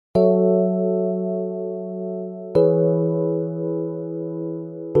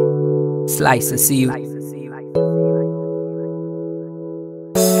Slice and see you.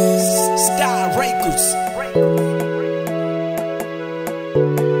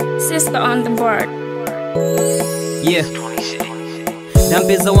 Sister on the board. Yeah.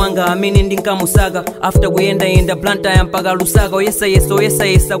 Ndampeza wanga amene ndinkamusaga after kuyenda planta ya mpaka Lusaka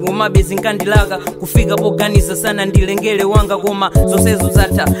oyesa kumabezi nkandilaga kufika poganiza sana ndilengele wanga koma zonsezo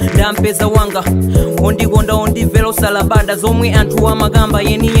zatha. Ndampeza wanga ondikonda ondimvera osalabada zomwe anthu amakamba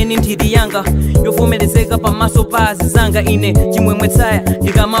yeni nthiti yanga yovomerezeka pamaso pa azizanga ine chimwemwe tsaya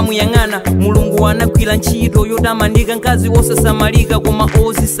ndikamamuyang'ana. Mulungu anagwira ntchito yotamandika mkazi osasamalika koma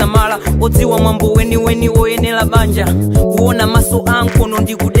ozisamala odziwa mwambo weni oyenera banja kuona maso ankono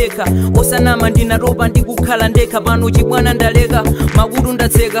ndikudeka osanama ndinatopa ndikukhala ndekha pano chibwana ndaleka makutu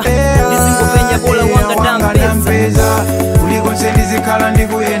ndatseka ndizingopenya bola wanga ndampeza ulikonse ndizikhala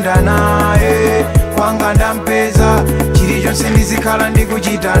ndikuyenda naye wanga ndampeza chilichonse ndizikhala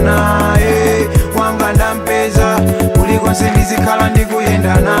ndikuchita naye wanga ndampeza ulikonse ndizikhala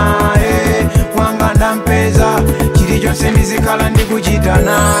ndikuyenda naye wanga ndampeza chilichonse ndizikhala ndikuchita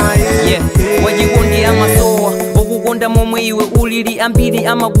naye wajikundi amasowa okukonda momwe iwe ulili ambiri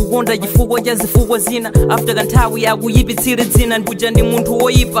amakukonda chifukwa cha zifukwa zina after kanthawi akuyipitsire dzina ndikuja ndi munthu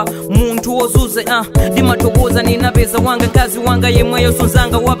woyipa munthu wozuze ndimathokoza ninapeza wanga mkazi wanga yemweyo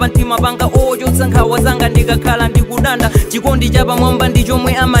sonzanga wapa mtima panga ochotsa nkhawa zanga ndikakhala ndikudanda chikondi chapamwamba ndi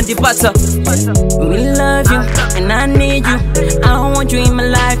chomwe amandipatsa. We love you and I need you, I want you in my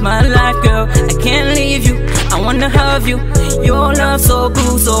life girl, I can't leave you, I wanna have you, your love so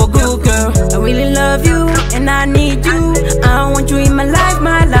good girl. I really love you and I need you, I want you in my life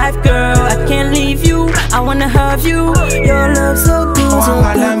girl, I can't leave you, I wanna have you, your love so good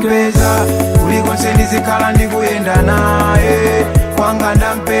girl. Ulikonse ndizikhala ndikuyenda naye wanga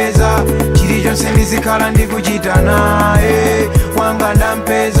ndampeza chilichonse ndizikhala ndikuchita naye wanga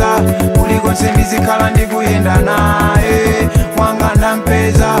ndampeza ulikonse ndizikhala ndikuyenda naye wanga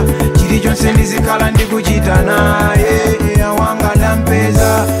ndampeza chilichonse ndizikhala ndikuchita naye wanga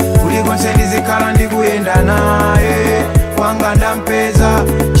ndampeza ulikonse ndizikhala ndikuyenda naye wanga ndampeza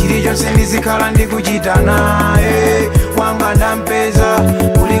chilichonse ndizikhala ndikuchita naye wanga ndampeza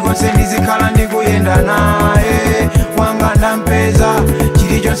ulikonse ndizikhala ndikuyenda naye wanga ndampeza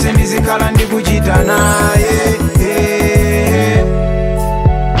chilichonse ndizikhala ndikuchita naye.